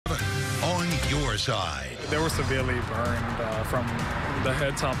your side. They were severely burned from the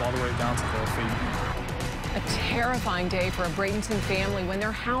head top all the way down to their feet. A terrifying day for a Bradenton family when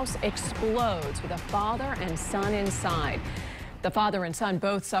their house explodes with a father and son inside. The father and son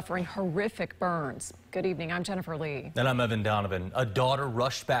both suffering horrific burns. Good evening, I'm Jennifer Lee. And I'm Evan Donovan. A daughter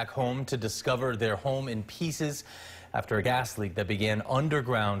rushed back home to discover their home in pieces after a gas leak that began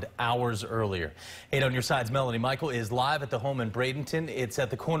underground hours earlier. 8 on your side's Melanie Michael is live at the home in Bradenton. It's at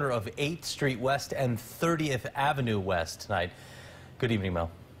the corner of 8th Street West and 30th Avenue West tonight. Good evening, Mel.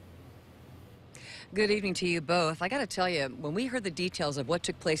 Good evening to you both. I got to tell you, when we heard the details of what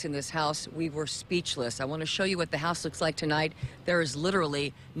took place in this house, we were speechless. I want to show you what the house looks like tonight. There is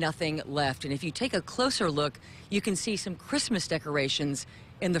literally nothing left. And if you take a closer look, you can see some Christmas decorations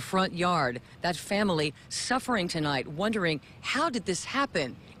in the front yard. That family suffering tonight, wondering how did this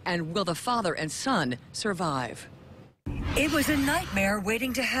happen and will the father and son survive? It was a nightmare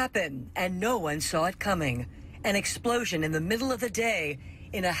waiting to happen, and no one saw it coming. An explosion in the middle of the day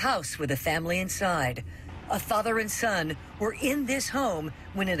in a house with a family inside. A father and son were in this home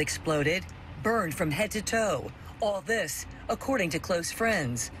when it exploded, burned from head to toe. All this, according to close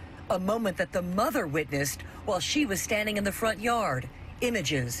friends. A moment that the mother witnessed while she was standing in the front yard.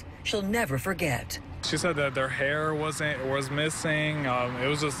 Images she'll never forget. She said that their hair was missing. It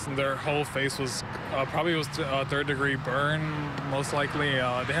was just their whole face was probably was a third-degree burn, most likely.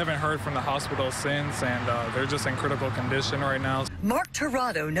 They haven't heard from the hospital since, and they're just in critical condition right now. Mark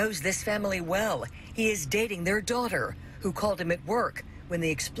Tirado knows this family well. He is dating their daughter, who called him at work when the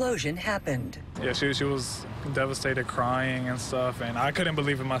explosion happened. Yeah, she was devastated, crying and stuff, and I couldn't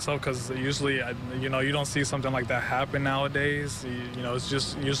believe it myself because usually, you don't see something like that happen nowadays. It's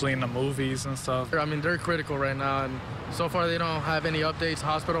just usually in the movies and stuff. I mean, they're critical right now, and so far they don't have any updates.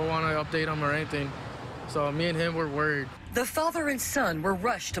 Hospital want to update them or anything, so me and him were worried. The father and son were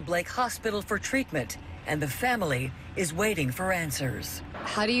rushed to Blake Hospital for treatment, and the family is waiting for answers.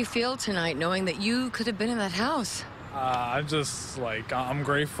 How do you feel tonight knowing that you could have been in that house? I'm just I'm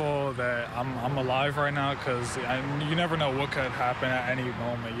grateful that I'm alive right now because you never know what could happen at any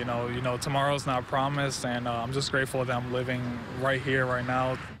moment. Tomorrow's not promised, and I'm just grateful that I'm living right here, right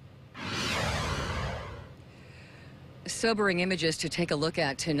now. Sobering images to take a look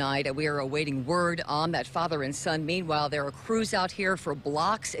at tonight. We are awaiting word on that father and son. Meanwhile, there are crews out here for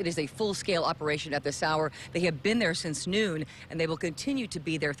blocks. It is a full-scale operation at this hour. They have been there since noon, and they will continue to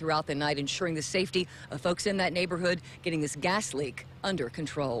be there throughout the night, ensuring the safety of folks in that neighborhood, getting this gas leak under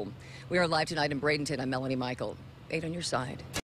control. We are live tonight in Bradenton. I'm Melanie Michael. 8 on your side.